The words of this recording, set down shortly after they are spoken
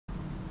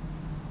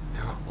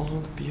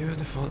old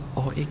beautiful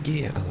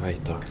AEG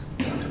elevator.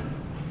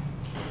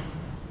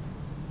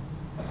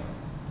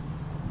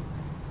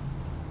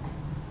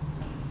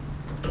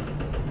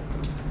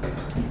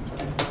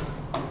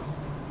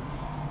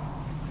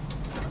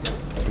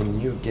 A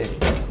new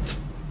gate.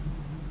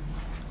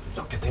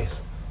 Look at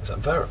this. It's a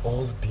very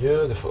old,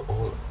 beautiful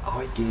old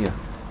AEG.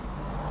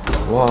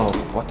 Wow,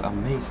 what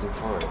amazing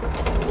find.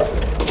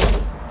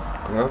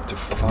 We're up to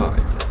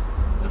 5.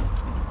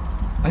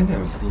 I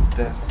never seen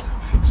this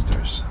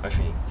fixtures, I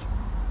think.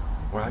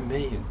 Or I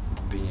may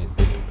be...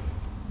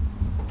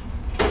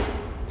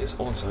 This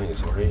old sign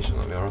is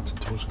original. We are at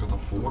Torsgatan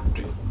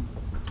 40.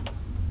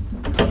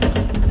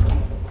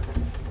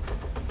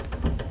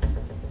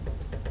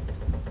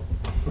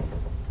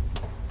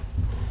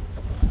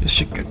 You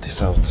should get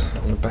this out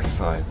on the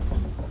backside.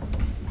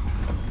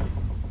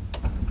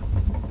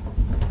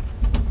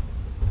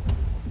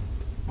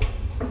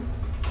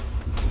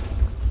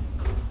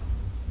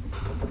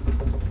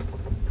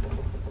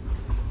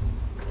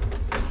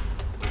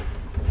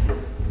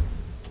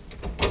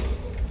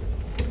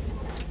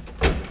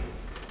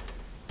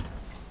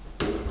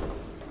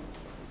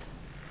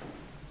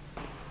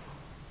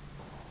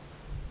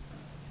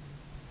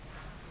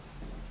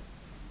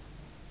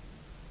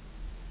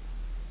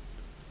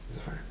 It's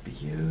a very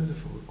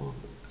beautiful old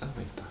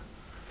elevator.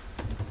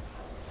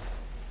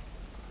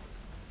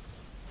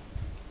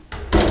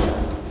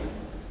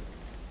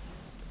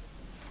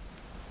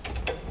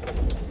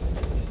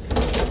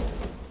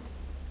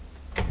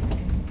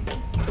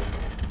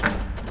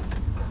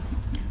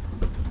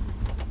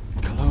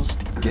 Close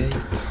the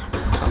gate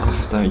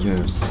after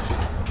use.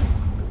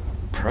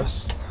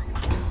 Press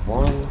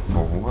 1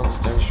 for 1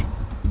 stage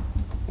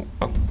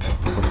up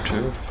or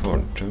 2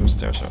 for 2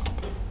 stairs up.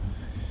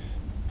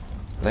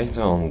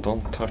 Later on,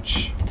 don't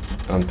touch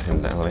until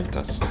the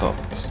elevator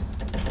stopped.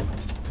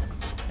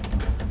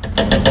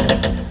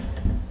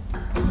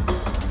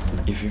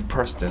 If you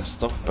press the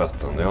stop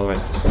button, the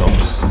elevator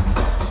stops.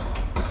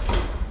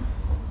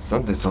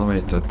 Send this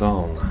elevator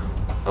down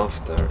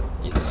after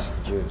its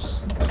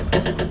use.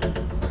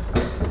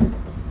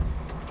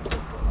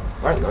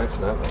 Very nice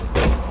level.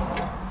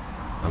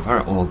 A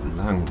very old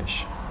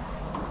language.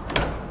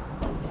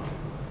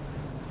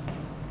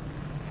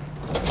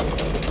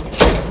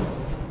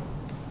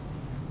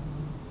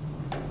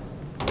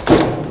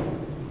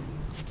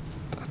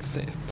 That's it.